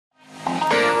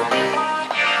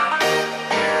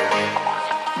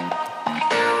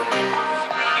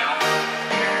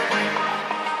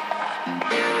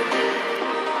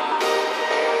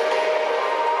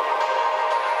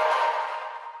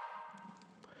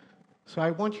So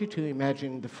I want you to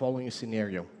imagine the following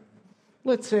scenario.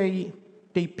 Let's say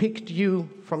they picked you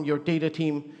from your data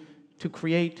team to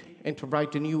create and to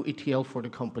write a new ETL for the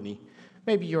company.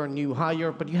 Maybe you're a new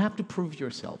hire, but you have to prove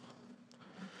yourself.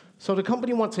 So the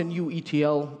company wants a new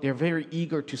ETL. They're very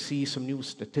eager to see some new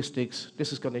statistics.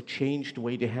 This is going to change the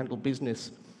way they handle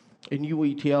business. A new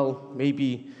ETL,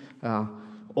 maybe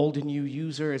all the new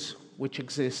users which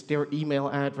exist, their email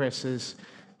addresses,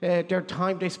 their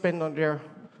time they spend on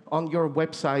your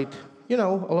website, you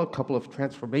know, a couple of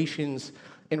transformations,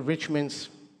 enrichments,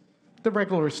 the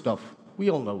regular stuff. We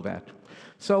all know that.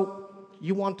 So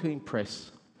you want to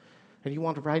impress, and you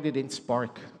want to write it in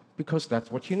Spark, because that's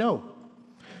what you know.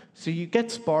 So you get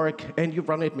Spark, and you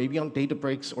run it maybe on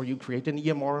Databricks, or you create an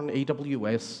EMR on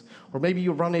AWS, or maybe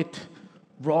you run it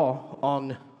raw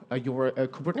on your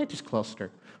Kubernetes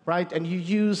cluster, right? And you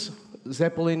use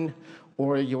Zeppelin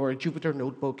or your Jupyter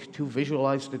Notebook to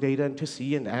visualize the data and to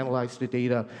see and analyze the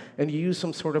data. And you use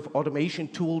some sort of automation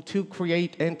tool to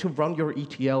create and to run your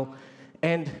ETL.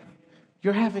 And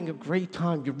you're having a great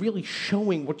time. You're really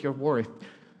showing what you're worth.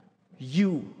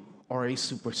 You are a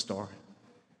superstar.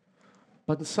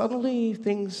 But suddenly,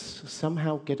 things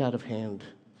somehow get out of hand.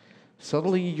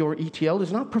 Suddenly, your ETL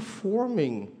is not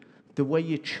performing the way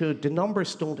it should. The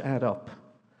numbers don't add up.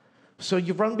 So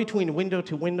you run between window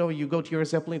to window. You go to your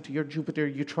Zeppelin, to your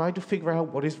Jupyter. You try to figure out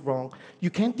what is wrong. You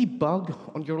can't debug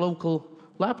on your local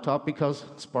laptop because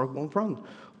Spark won't run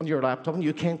on your laptop, and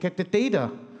you can't get the data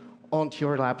onto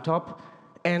your laptop.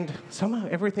 And somehow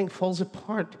everything falls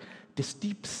apart. This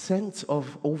deep sense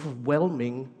of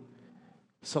overwhelming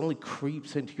suddenly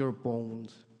creeps into your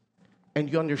bones. And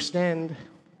you understand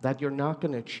that you're not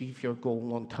going to achieve your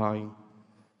goal on time.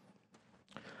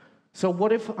 So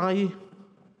what if I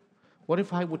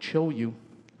would show you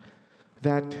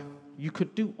that you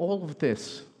could do all of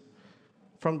this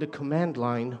from the command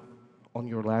line on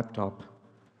your laptop?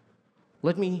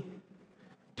 Let me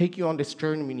take you on this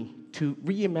journey to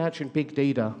reimagine big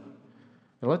data.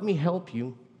 And let me help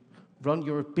you run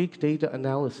your big data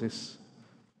analysis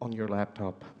on your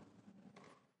laptop.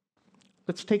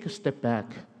 Let's take a step back.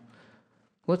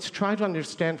 Let's try to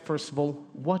understand, first of all,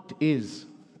 what is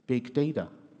big data?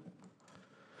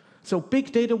 So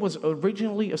big data was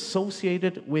originally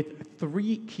associated with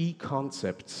three key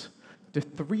concepts, the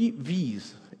three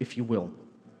V's, if you will: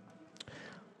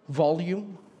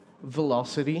 volume,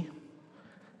 velocity,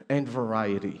 and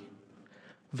variety.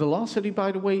 Velocity,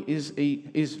 by the way, is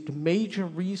the major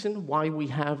reason why we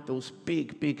have those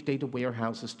big data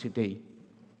warehouses today.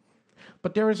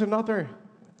 But there is another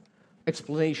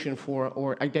explanation for,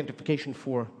 or identification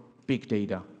for, big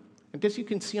data. And this you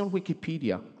can see on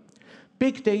Wikipedia.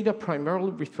 Big data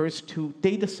primarily refers to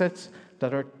data sets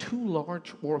that are too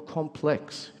large or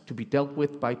complex to be dealt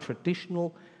with by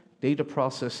traditional data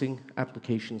processing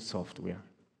application software.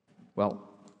 Well,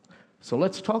 so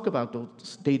let's talk about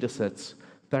those data sets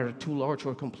that are too large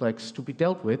or complex to be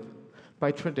dealt with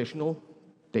by traditional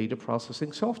data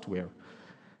processing software.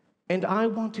 And I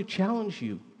want to challenge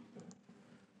you.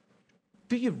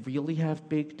 Do you really have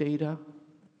big data?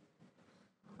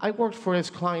 I worked for this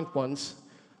client once.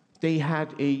 They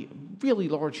had a really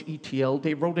large ETL.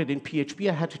 They wrote it in PHP.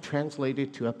 I had to translate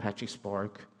it to Apache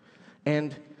Spark.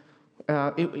 And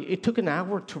it took an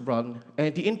hour to run.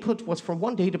 And the input was from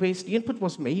one database. The input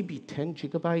was maybe 10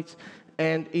 gigabytes.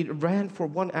 And it ran for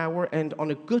 1 hour. And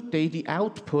on a good day, the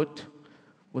output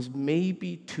was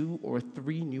maybe 2 or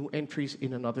 3 new entries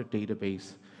in another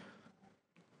database.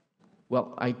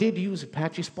 Well, I did use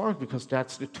Apache Spark because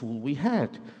that's the tool we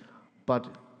had.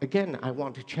 But again, I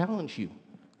want to challenge you.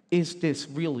 Is this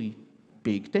really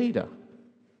big data?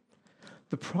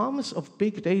 The promise of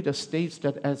big data states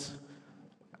that as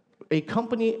a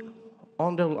company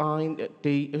on the line,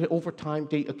 over time,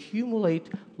 they accumulate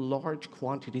large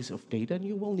quantities of data, and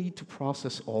you will need to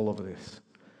process all of this.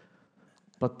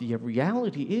 But the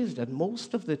reality is that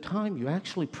most of the time, you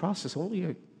actually process only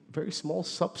a very small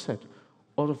subset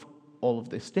of all of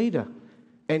this data.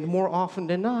 And more often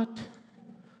than not,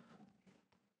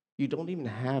 you don't even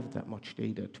have that much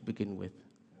data to begin with.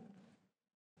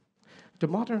 The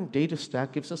modern data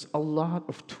stack gives us a lot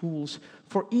of tools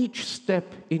for each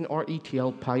step in our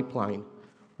ETL pipeline,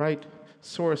 right?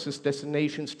 Sources,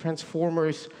 destinations,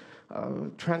 transformers,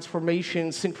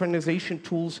 transformations, synchronization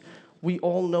tools. We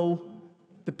all know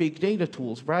the big data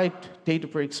tools, right?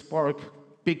 Databricks, Spark,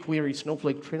 BigQuery,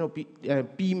 Snowflake, Trino,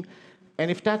 Beam. And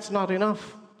if that's not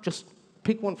enough, just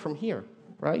pick one from here,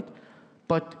 right?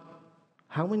 But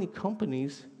how many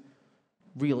companies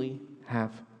really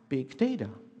have big data?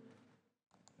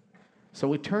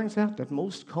 So it turns out that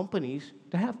most companies,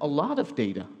 they have a lot of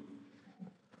data.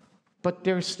 but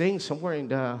they're staying somewhere in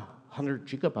the 100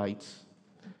 gigabytes.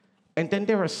 And then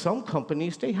there are some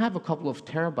companies, they have a couple of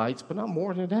terabytes, but not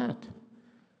more than that.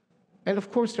 And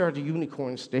of course, there are the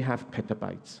unicorns, they have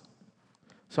petabytes.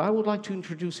 So I would like to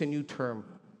introduce a new term,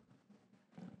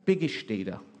 biggish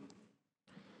data.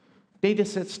 Data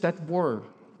sets that were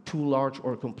too large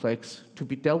or complex to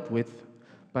be dealt with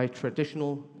by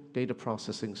traditional data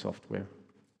processing software.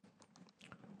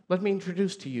 Let me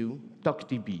introduce to you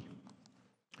DuckDB,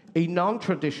 a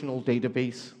non-traditional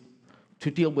database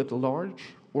to deal with large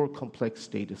or complex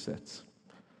data sets.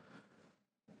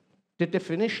 The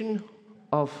definition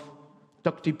of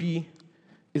DuckDB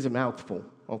is a mouthful,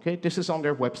 okay? This is on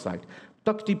their website.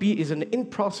 DuckDB is an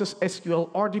in-process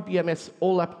SQL RDBMS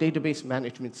OLAP database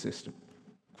management system.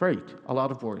 Great, a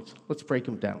lot of words. Let's break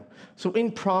them down. So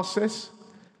in process,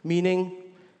 meaning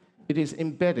it is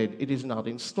embedded, it is not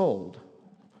installed.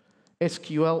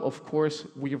 SQL, of course,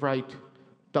 we write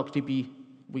DuckDB,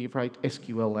 we write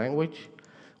SQL language.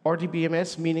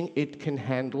 RDBMS, meaning it can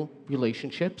handle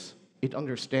relationships, it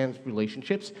understands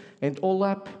relationships. And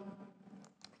OLAP,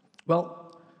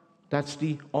 well, that's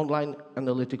the online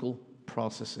analytical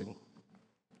processing.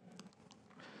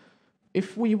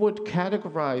 If we would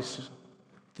categorize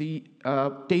the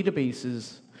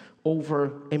databases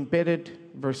over embedded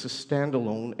versus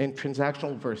standalone and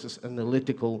transactional versus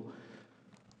analytical,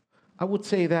 I would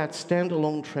say that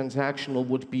standalone transactional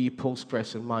would be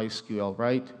Postgres and MySQL,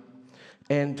 right?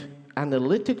 And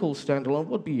analytical standalone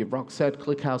would be Rockset,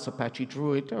 ClickHouse, Apache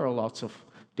Druid. There are lots of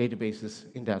databases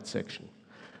in that section.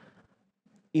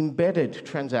 Embedded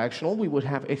transactional, we would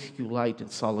have SQLite and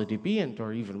SolidDB, and there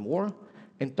are even more.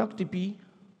 And DuckDB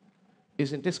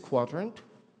is in this quadrant,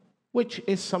 which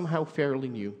is somehow fairly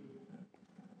new.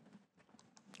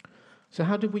 So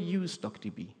how do we use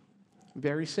DuckDB?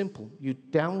 Very simple. You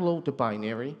download the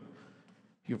binary,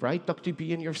 you write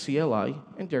DuckDB in your CLI,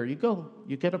 and there you go.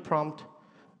 You get a prompt,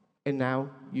 and now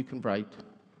you can write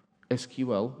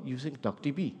SQL using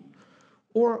DuckDB.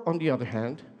 Or, on the other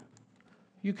hand,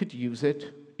 you could use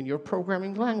it in your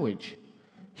programming language.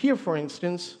 Here, for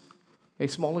instance, a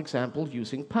small example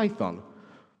using Python.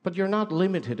 But you're not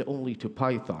limited only to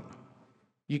Python.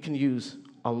 You can use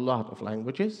a lot of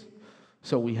languages.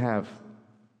 So we have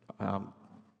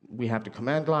the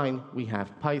command line, we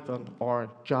have Python, R,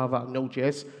 Java,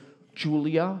 Node.js,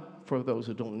 Julia, for those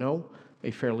who don't know,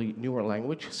 a fairly newer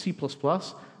language, C++.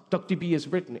 DuckDB is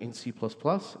written in C++,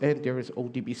 and there is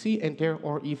ODBC, and there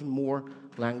are even more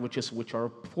languages which are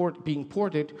being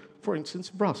ported. For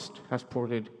instance, Rust has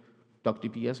ported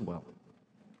DuckDB as well.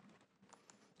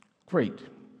 Great.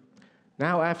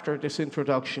 Now, after this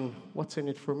introduction, what's in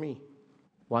it for me?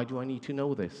 Why do I need to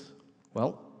know this?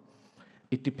 Well,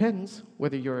 it depends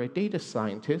whether you're a data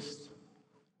scientist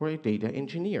or a data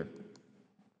engineer.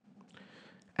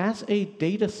 As a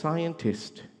data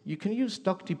scientist, you can use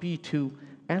DuckDB to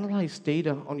analyze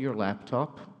data on your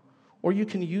laptop, or you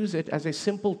can use it as a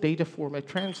simple data format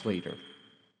translator.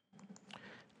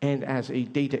 And as a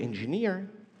data engineer,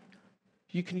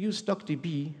 you can use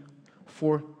DuckDB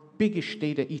for biggish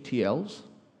data ETLs,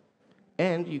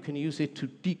 and you can use it to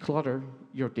declutter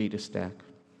your data stack.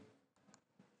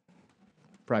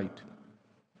 Right.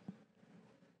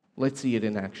 Let's see it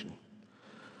in action.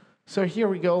 So here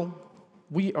we go.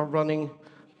 We are running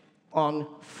on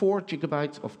 4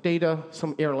 gigabytes of data,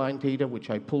 some airline data, which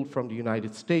I pulled from the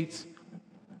United States.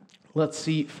 Let's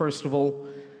see, first of all,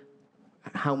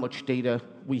 how much data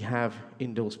we have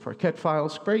in those Parquet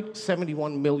files. Great,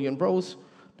 71 million rows.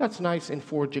 That's nice in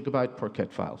 4 gigabyte Parquet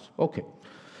files. OK.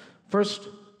 First,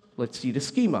 let's see the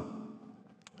schema.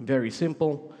 Very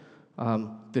simple.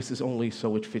 This is only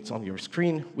so it fits on your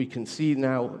screen. We can see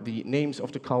now the names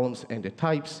of the columns and the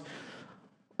types.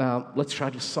 Let's try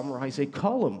to summarize a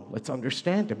column. Let's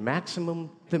understand the maximum,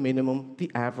 the minimum,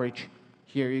 the average.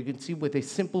 Here you can see with a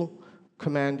simple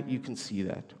command, you can see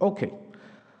that. OK.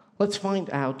 Let's find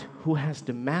out who has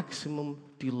the maximum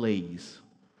delays.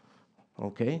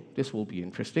 OK, this will be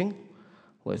interesting.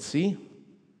 Let's see.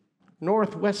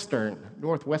 Northwestern,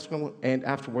 and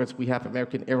afterwards we have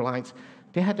American Airlines.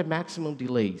 They had the maximum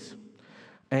delays.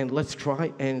 And let's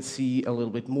try and see a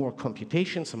little bit more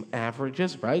computation, some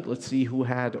averages, right? Let's see who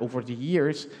had, over the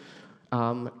years,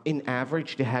 in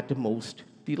average, they had the most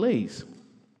delays.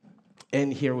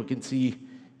 And here we can see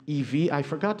EV. I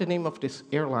forgot the name of this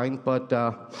airline, but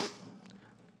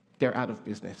they're out of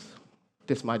business.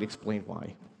 This might explain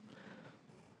why.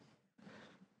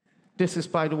 This is,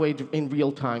 by the way, in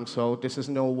real time, so this is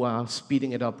no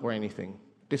speeding it up or anything.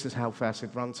 This is how fast it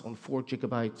runs on 4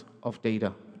 gigabytes of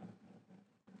data.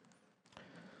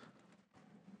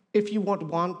 If you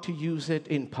want to use it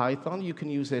in Python, you can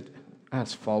use it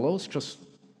as follows. Just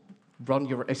run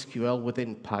your SQL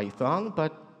within Python,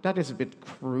 but that is a bit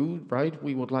crude, right?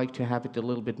 We would like to have it a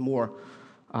little bit more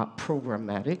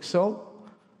programmatic. So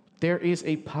there is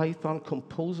a Python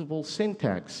composable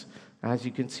syntax. As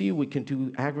you can see, we can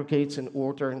do aggregates and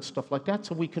order and stuff like that,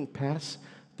 so we can pass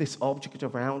this object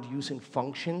around using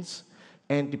functions,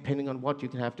 and depending on what, you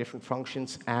can have different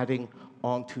functions adding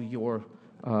onto your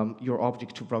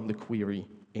object to run the query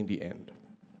in the end.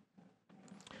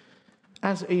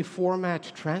 As a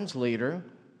format translator,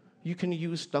 you can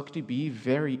use DuckDB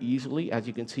very easily. As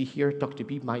you can see here,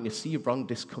 DuckDB -c, run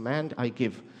this command. I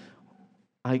give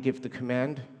the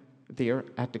command there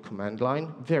at the command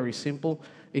line. Very simple.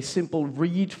 A simple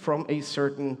read from a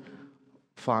certain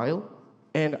file,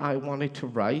 and I want it to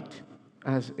write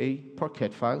as a Parquet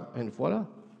file, and voila.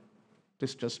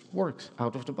 This just works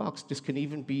out of the box. This can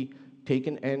even be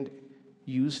taken and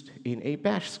used in a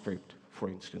bash script, for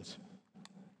instance.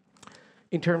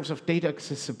 In terms of data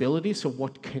accessibility, so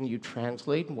what can you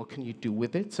translate and what can you do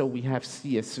with it? So we have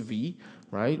CSV,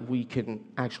 right? We can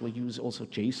actually use also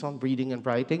JSON, reading and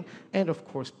writing, and of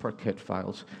course Parquet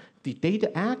files. The data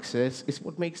access is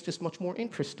what makes this much more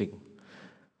interesting.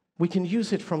 We can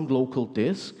use it from local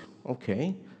disk,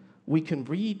 okay. We can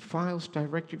read files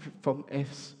directly from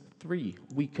S3.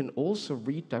 We can also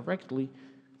read directly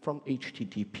from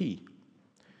HTTP.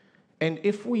 And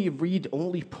if we read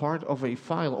only part of a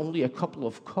file, only a couple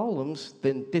of columns,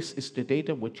 then this is the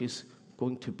data which is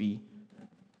going to be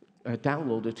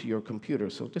downloaded to your computer.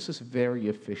 So this is very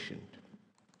efficient.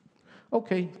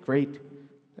 Okay, great.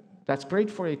 That's great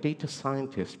for a data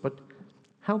scientist, but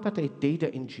how about a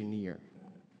data engineer?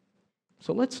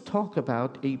 So let's talk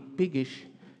about a biggish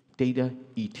data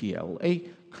ETL. A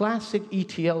classic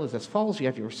ETL is as follows. You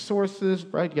have your sources,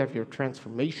 right? You have your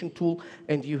transformation tool,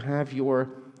 and you have your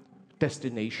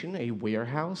destination, a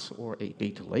warehouse or a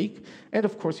data lake. And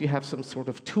of course, you have some sort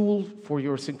of tool for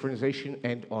your synchronization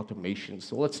and automation.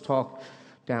 So let's talk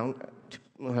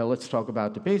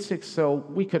about the basics. So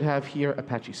we could have here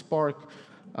Apache Spark,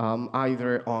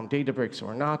 either on Databricks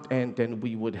or not, and then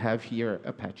we would have here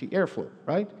Apache Airflow,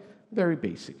 right? Very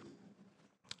basic.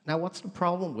 Now, what's the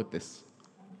problem with this?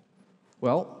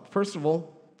 Well, first of all,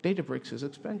 Databricks is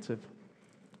expensive.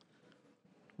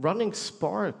 Running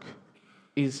Spark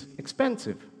is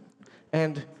expensive,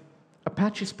 and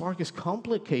Apache Spark is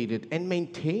complicated, and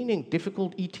maintaining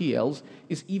difficult ETLs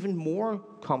is even more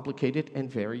complicated and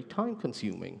very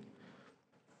time-consuming.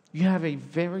 You have a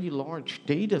very large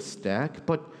data stack,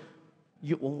 but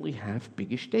you only have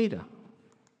biggish data.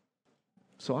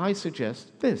 So I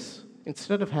suggest this.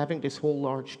 Instead of having this whole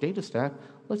large data stack,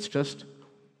 let's just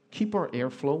keep our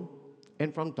Airflow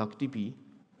and run DuckDB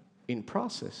in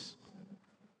process.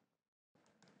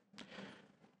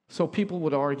 So people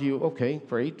would argue, okay,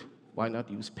 great, why not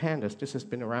use Pandas? This has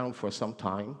been around for some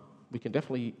time. We can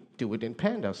definitely do it in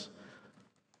Pandas.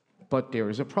 But there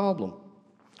is a problem.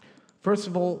 First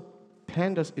of all,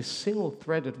 Pandas is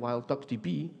single-threaded while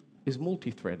DuckDB is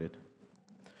multi-threaded.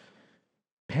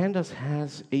 Pandas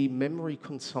has a memory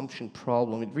consumption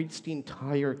problem. It reads the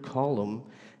entire column,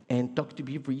 and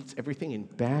DuckDB reads everything in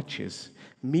batches,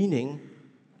 meaning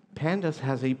Pandas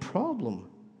has a problem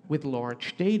with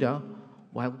large data,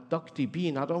 while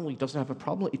DuckDB not only doesn't have a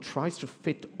problem, it tries to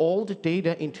fit all the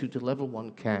data into the level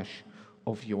 1 cache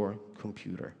of your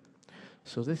computer.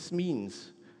 So this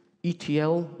means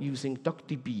ETL using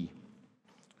DuckDB.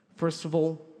 First of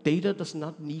all, data does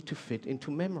not need to fit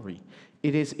into memory.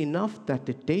 It is enough that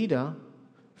the data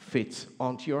fits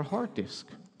onto your hard disk.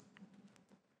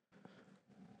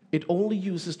 It only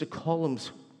uses the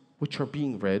columns which are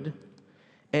being read,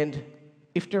 and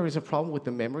if there is a problem with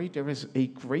the memory, there is a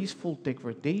graceful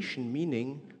degradation,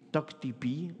 meaning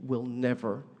DuckDB will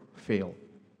never fail.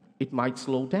 It might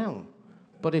slow down,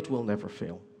 but it will never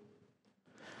fail.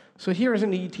 So here is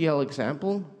an ETL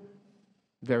example.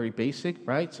 Very basic,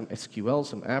 right? Some SQL,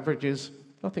 some averages,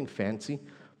 nothing fancy.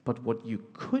 But what you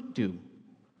could do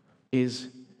is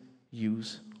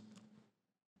use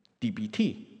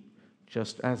dbt.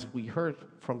 Just as we heard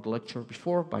from the lecture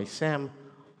before by Sam,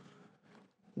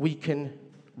 we can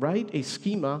write a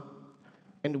schema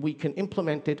and we can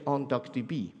implement it on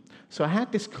DuckDB. So I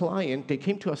had this client, they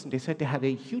came to us and they said they had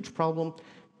a huge problem.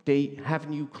 They have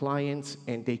new clients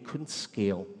and they couldn't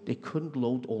scale. They couldn't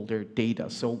load all their data.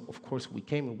 So of course we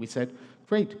came and we said,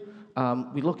 great.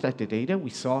 We looked at the data,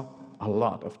 we saw a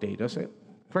lot of data. So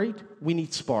great, we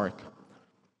need Spark.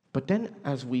 But then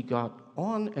as we got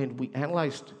on and we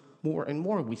analyzed more and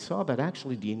more, we saw that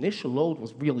actually the initial load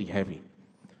was really heavy.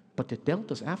 But the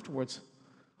deltas afterwards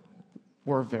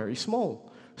were very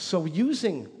small. So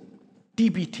using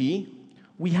dbt,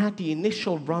 we had the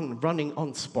initial run running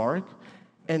on Spark,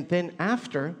 and then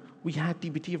after, we had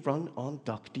dbt run on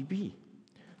DuckDB.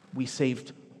 We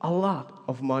saved a lot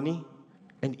of money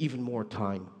and even more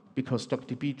time, because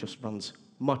DuckDB just runs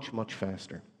much, much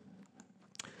faster.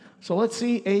 So let's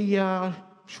see a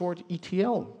short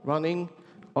ETL running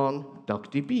on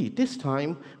DuckDB. This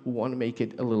time, we want to make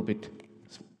it a little bit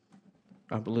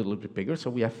bigger. So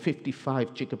we have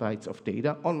 55 gigabytes of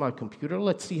data on my computer.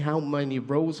 Let's see how many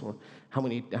rows or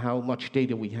how much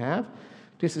data we have.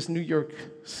 This is New York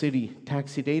City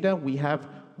taxi data. We have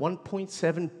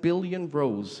 1.7 billion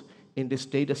rows in this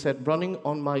data set running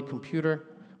on my computer,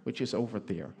 which is over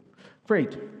there.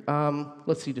 Great.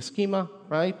 Let's see the schema,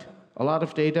 right? A lot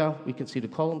of data. We can see the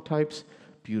column types.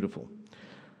 Beautiful.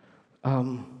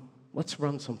 Let's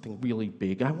run something really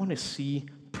big. I want to see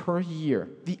per year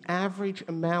the average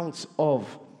amounts of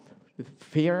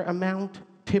fare amount,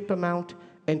 tip amount,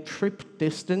 and trip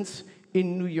distance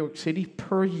in New York City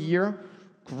per year,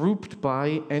 grouped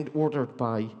by and ordered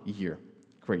by year.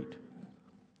 Great.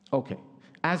 Okay.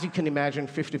 As you can imagine,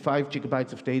 55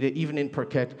 gigabytes of data, even in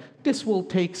Parquet, this will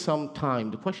take some time.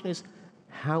 The question is,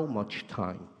 how much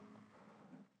time?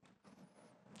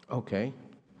 Okay.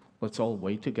 Let's all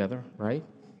wait together, right?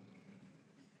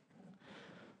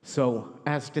 So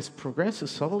as this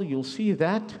progresses, suddenly you'll see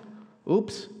that,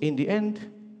 oops, in the end,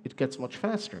 it gets much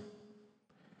faster.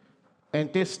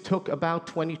 And this took about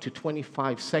 20 to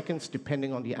 25 seconds,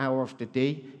 depending on the hour of the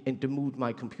day and the mood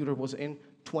my computer was in,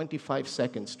 25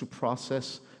 seconds to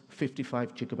process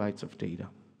 55 gigabytes of data.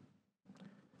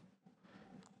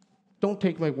 Don't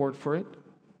take my word for it.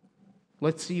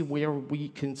 Let's see where we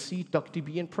can see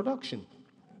DuckDB in production.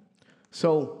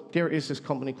 So there is this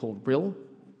company called Brill.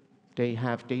 They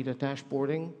have data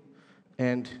dashboarding,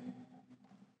 and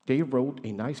they wrote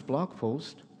a nice blog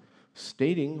post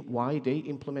stating why they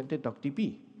implemented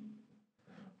DuckDB.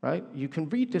 Right? You can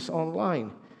read this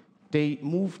online. They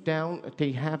moved down.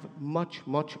 They have much,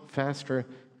 much faster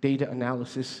data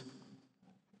analysis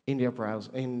in their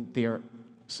browser, in their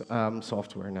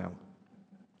software now.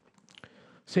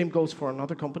 Same goes for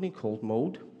another company called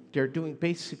Mode. They're doing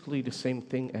basically the same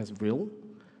thing as Brill,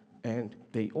 and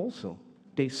they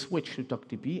switched to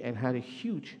DuckDB and had a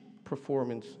huge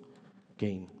performance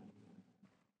gain.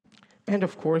 And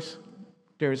of course,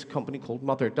 there's a company called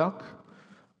MotherDuck.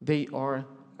 They are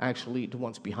actually the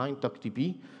ones behind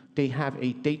DuckDB. They have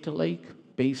a data lake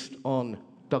based on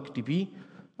DuckDB.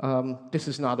 This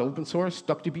is not open source.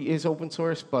 DuckDB is open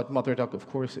source, but MotherDuck, of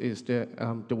course, is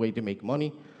the way to make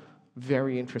money.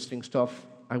 Very interesting stuff.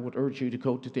 I would urge you to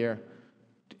go to their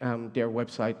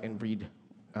website and read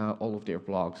all of their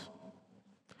blogs.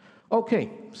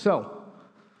 Okay, so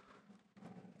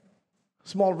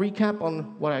small recap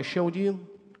on what I showed you.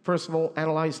 First of all,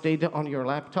 analyze data on your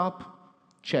laptop.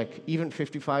 Check, even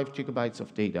 55 gigabytes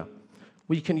of data.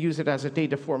 We can use it as a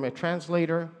data format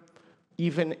translator.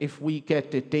 Even if we get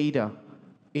the data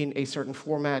in a certain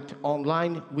format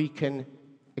online, we can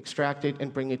extract it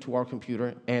and bring it to our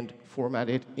computer and format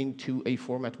it into a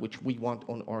format which we want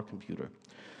on our computer.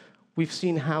 We've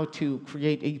seen how to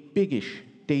create a biggish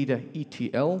data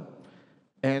ETL,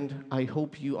 and I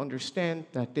hope you understand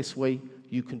that this way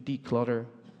you can declutter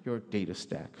your data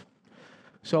stack.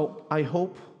 So I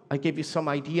hope I gave you some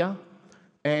idea,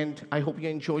 and I hope you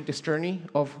enjoyed this journey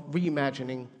of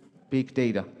reimagining big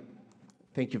data.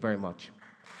 Thank you very much.